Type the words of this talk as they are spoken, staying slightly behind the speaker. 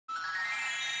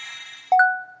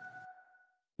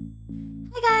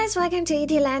Hi guys, welcome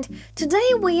to Land. Today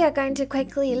we are going to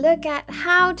quickly look at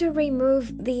how to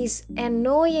remove these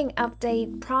annoying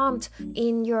update prompts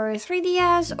in your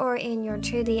 3DS or in your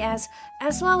 2DS,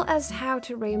 as well as how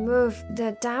to remove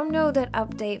the downloaded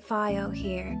update file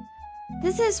here.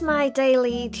 This is my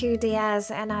daily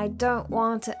 2DS and I don't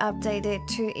want to update it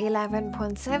to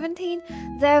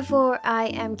 11.17, therefore I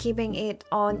am keeping it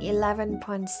on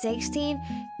 11.16,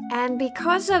 and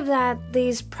because of that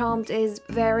this prompt is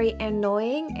very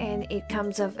annoying and it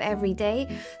comes up every day,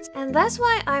 and that's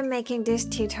why I'm making this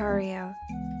tutorial.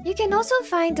 You can also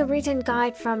find the written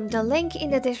guide from the link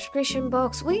in the description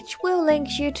box, which will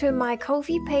link you to my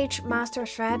Ko-fi page master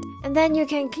thread, and then you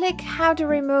can click how to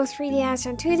remove 3DS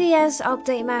and 2DS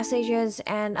update messages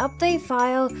and update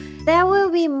file. There will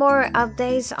be more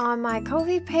updates on my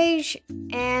Ko-fi page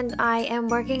and I am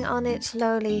working on it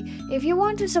slowly. If you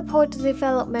want to support the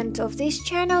development of this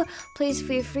channel, please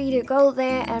feel free to go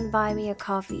there and buy me a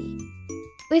coffee.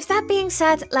 With that being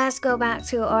said, let's go back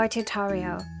to our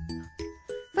tutorial.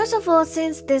 First of all,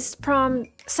 since this prompt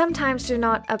sometimes do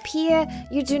not appear,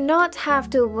 you do not have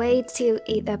to wait till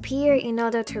it appears in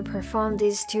order to perform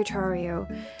this tutorial.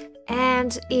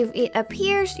 And if it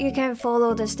appears, you can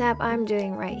follow the step I'm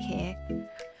doing right here.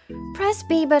 Press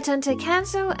B button to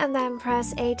cancel and then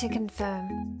press A to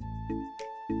confirm.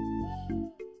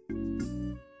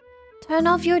 Turn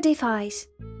off your device.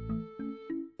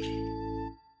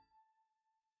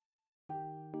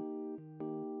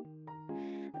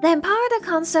 Then power the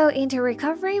console into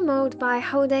recovery mode by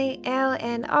holding L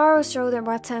and R shoulder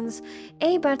buttons,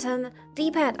 A button,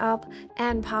 D-pad up,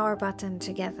 and power button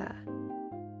together.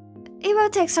 It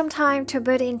will take some time to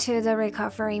boot into the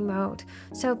recovery mode,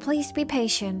 so please be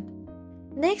patient.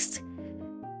 Next,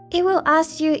 it will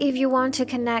ask you if you want to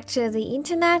connect to the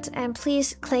internet, and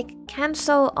please click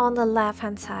cancel on the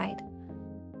left-hand side.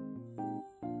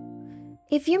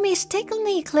 If you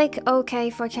mistakenly click OK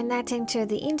for connecting to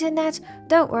the internet,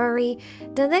 don't worry.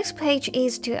 The next page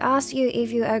is to ask you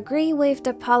if you agree with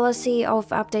the policy of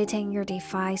updating your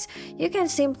device. You can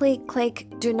simply click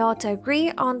Do Not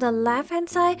Agree on the left-hand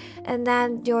side and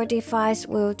then your device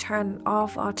will turn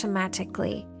off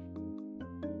automatically.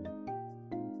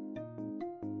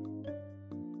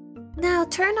 Now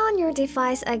turn on your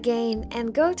device again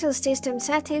and go to System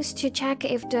Settings to check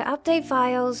if the update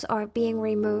files are being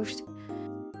removed.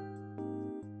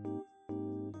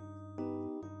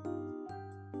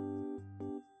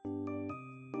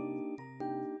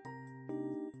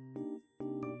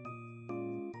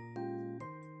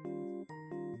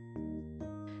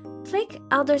 Click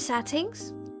Other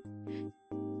Settings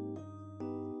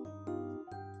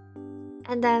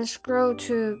and then scroll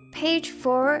to page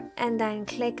 4 and then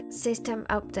click System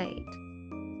Update.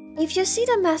 If you see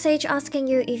the message asking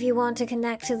you if you want to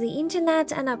connect to the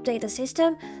internet and update the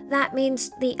system, that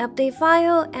means the update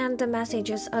file and the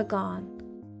messages are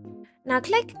gone. Now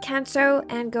click Cancel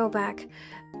and go back.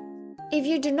 If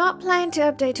you do not plan to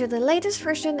update to the latest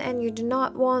version and you do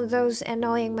not want those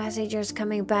annoying messages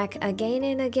coming back again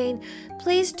and again,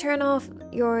 please turn off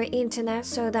your internet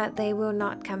so that they will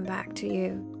not come back to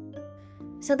you.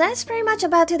 So that's pretty much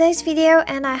about today's video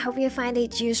and I hope you find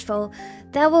it useful.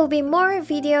 There will be more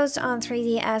videos on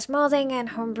 3DS modding and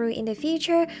homebrew in the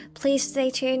future. Please stay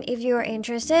tuned if you are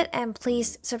interested and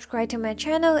please subscribe to my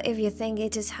channel if you think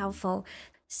it is helpful.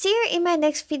 See you in my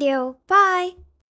next video. Bye!